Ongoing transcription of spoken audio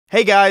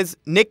Hey guys,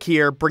 Nick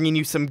here, bringing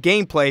you some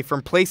gameplay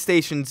from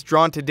PlayStation's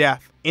Drawn to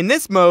Death. In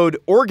this mode,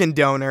 Organ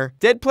Donor,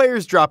 dead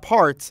players drop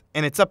hearts,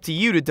 and it's up to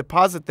you to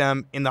deposit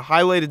them in the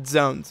highlighted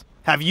zones.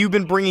 Have you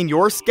been bringing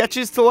your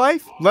sketches to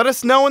life? Let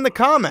us know in the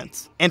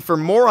comments. And for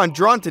more on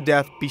Drawn to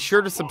Death, be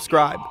sure to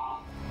subscribe.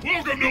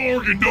 Welcome to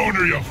Organ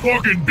Donor, you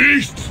fucking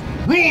beasts!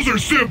 Rules are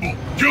simple.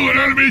 Kill an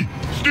enemy,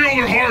 steal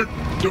their heart,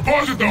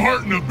 deposit the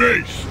heart in a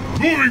base.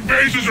 Moving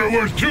bases are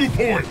worth 2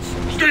 points.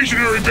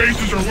 Stationary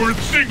bases are worth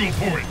single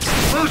points.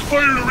 First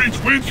player to reach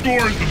win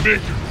score is the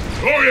victor.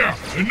 Oh yeah,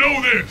 and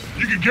know this,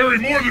 you can carry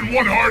more than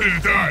 1 heart at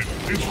a time.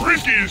 It's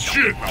risky as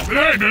shit, but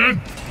hey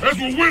man, that's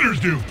what winners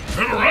do,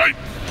 am I right?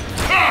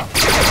 Ha!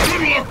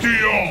 Good luck to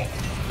y'all!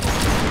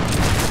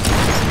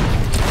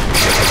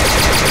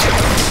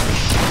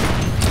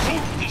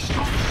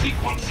 Self-destruct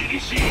sequence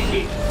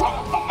initiated.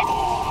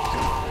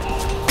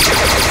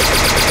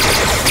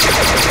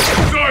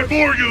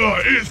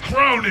 Cyborgula is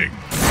crowning!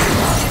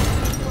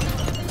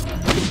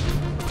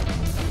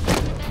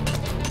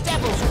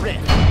 Devil's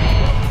Rift.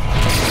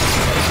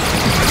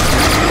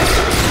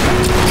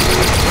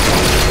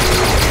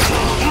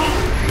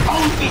 How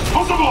is this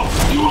possible?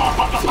 You are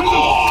but the peasant!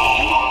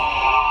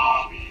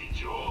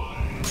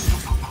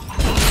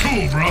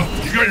 Cool, bro.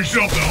 You got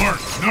yourself the heart.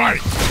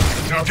 Nice.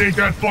 Now take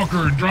that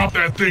fucker and drop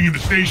that thing in the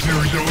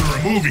stationary zone or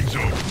a moving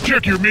zone.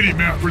 Check your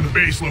mini-map for the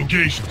base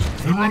locations.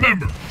 And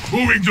remember,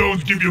 moving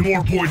zones give you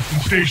more points than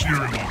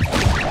stationary ones.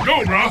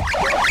 Go, bro!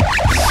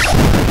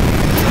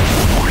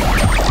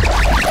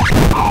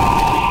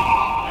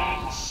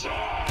 And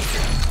sad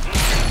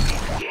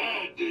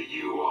and dead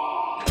you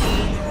are.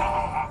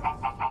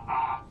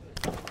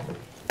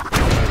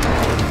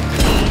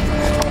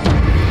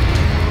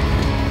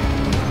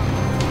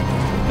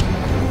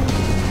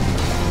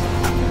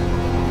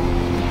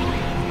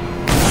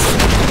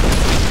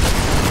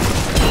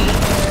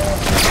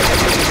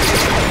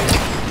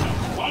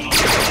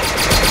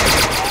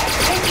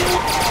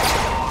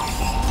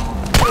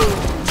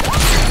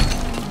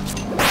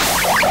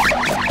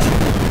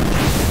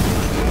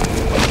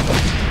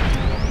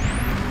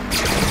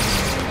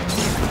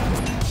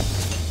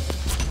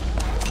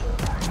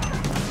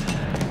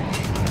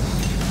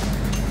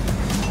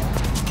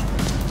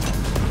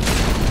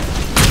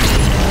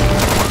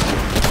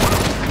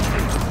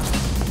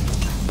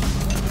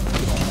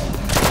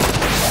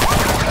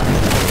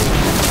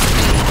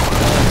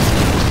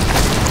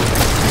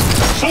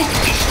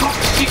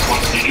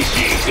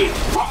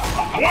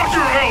 Watch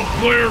your health,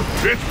 player!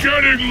 It's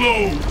getting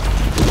low!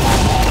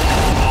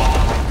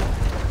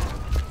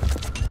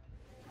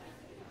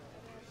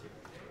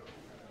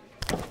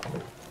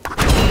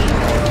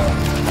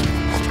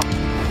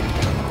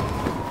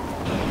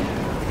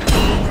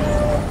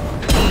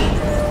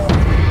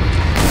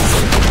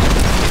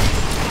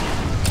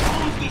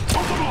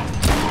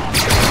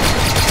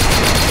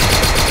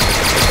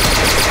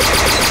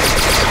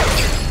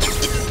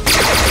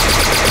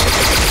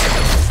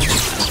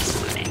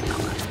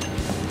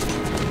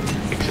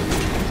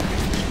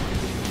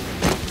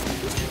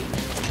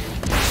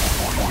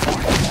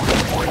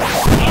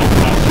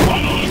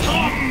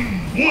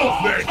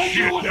 Wolf that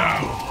shit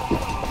down!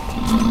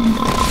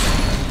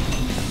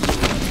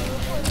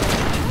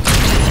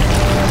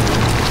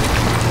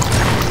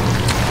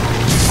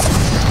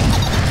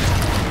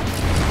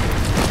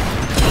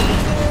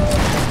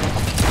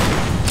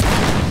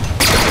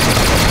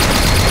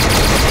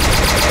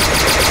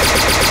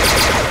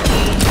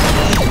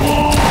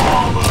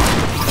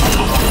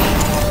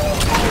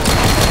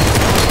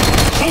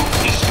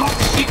 Self-destruct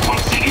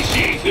sequence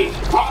initiated!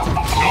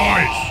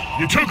 Nice!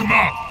 You took them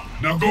out!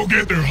 Now go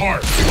get their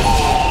heart.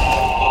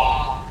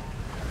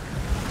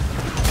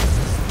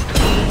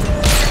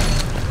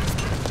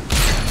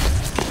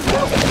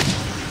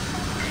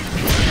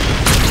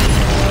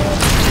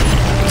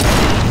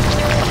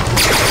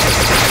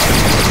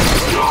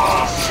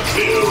 Your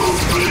spilled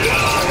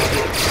blood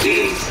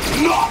is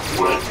not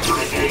worth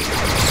drinking.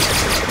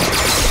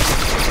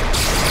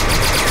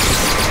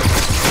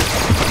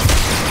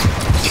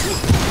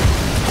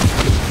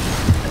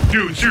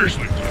 Dude,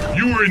 seriously.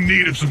 You were in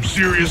need of some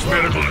serious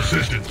medical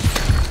assistance.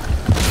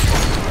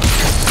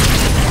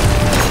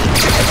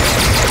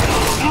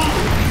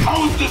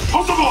 How is this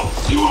possible?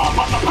 You are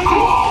but the peasant.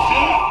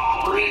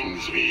 Death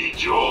brings me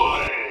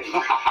joy.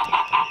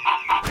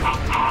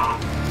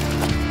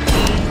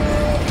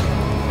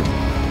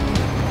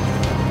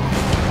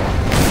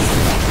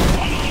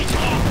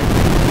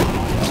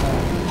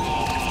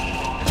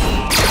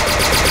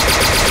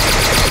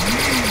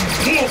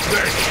 Wolf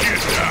that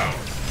shit down.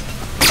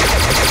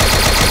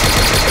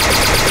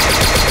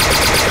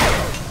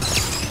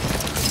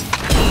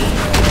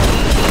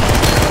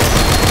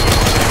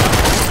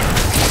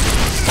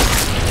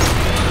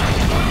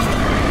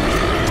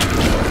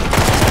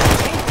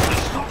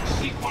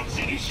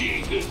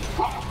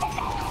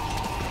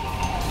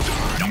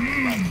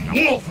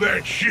 Wolf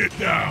that shit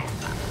down!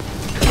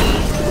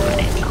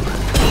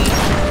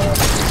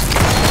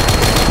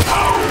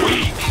 How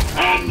weak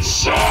and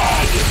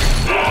sad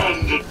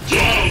and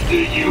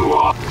dead you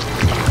are!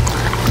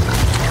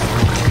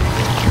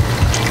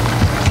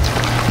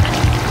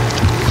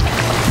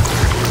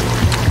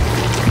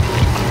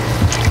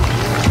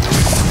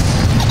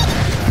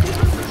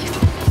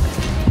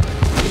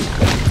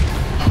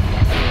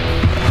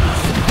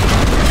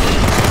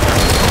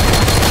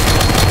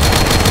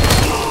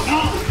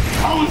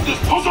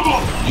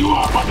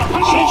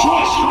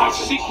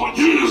 sequence.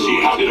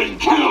 You have been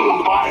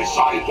killed by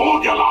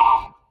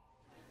Cyborgula.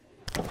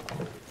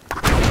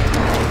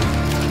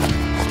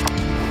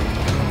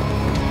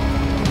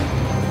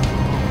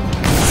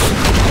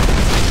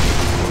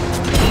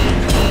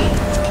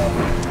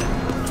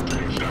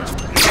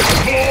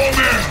 Oh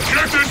man,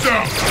 check this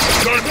out!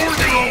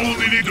 Cyborgula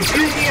only needs a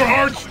few more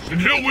hearts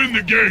and he'll win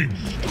the game.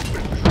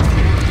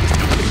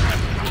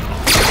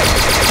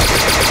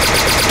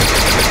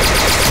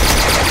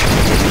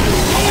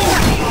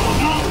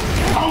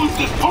 How is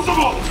this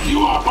possible? You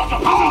are but a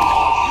peasant.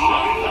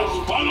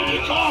 Has finally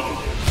come.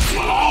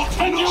 Well, I'll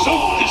tell you.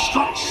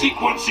 Self-destruct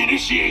sequence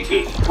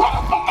initiated.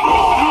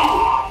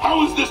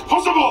 How is this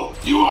possible?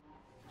 You are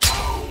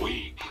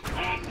weak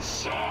and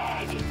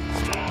sad. And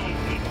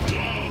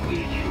dead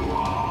you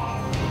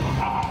are.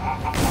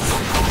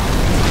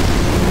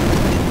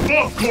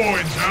 Buff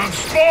coins have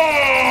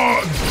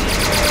spawned!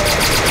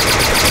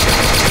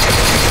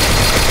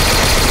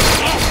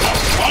 Death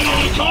has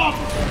finally come.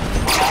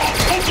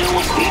 And you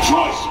with the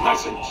choice,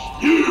 peasant.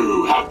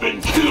 You have been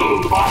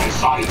killed by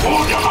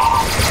Cyborgula.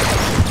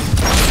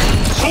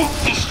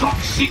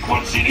 Self-destruct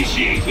sequence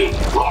initiated.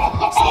 I'm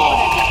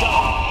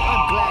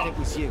glad it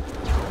was you.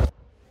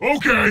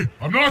 Okay,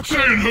 I'm not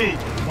saying who,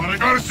 but I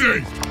gotta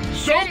say,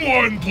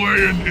 someone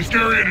playing is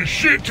carrying a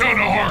shit ton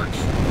of hearts.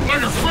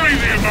 Like a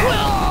crazy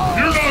amount.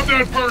 You're not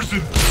that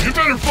person. You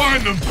better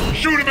find them and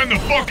shoot him in the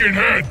fucking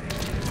head.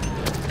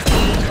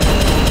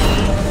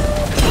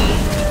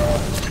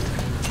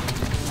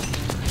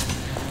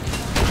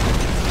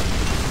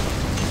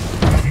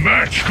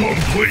 Match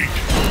complete.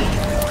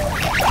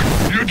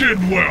 You did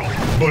well,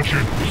 but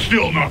you're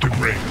still not the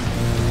greatest.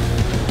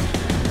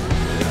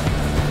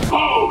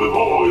 Bow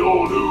before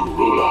your new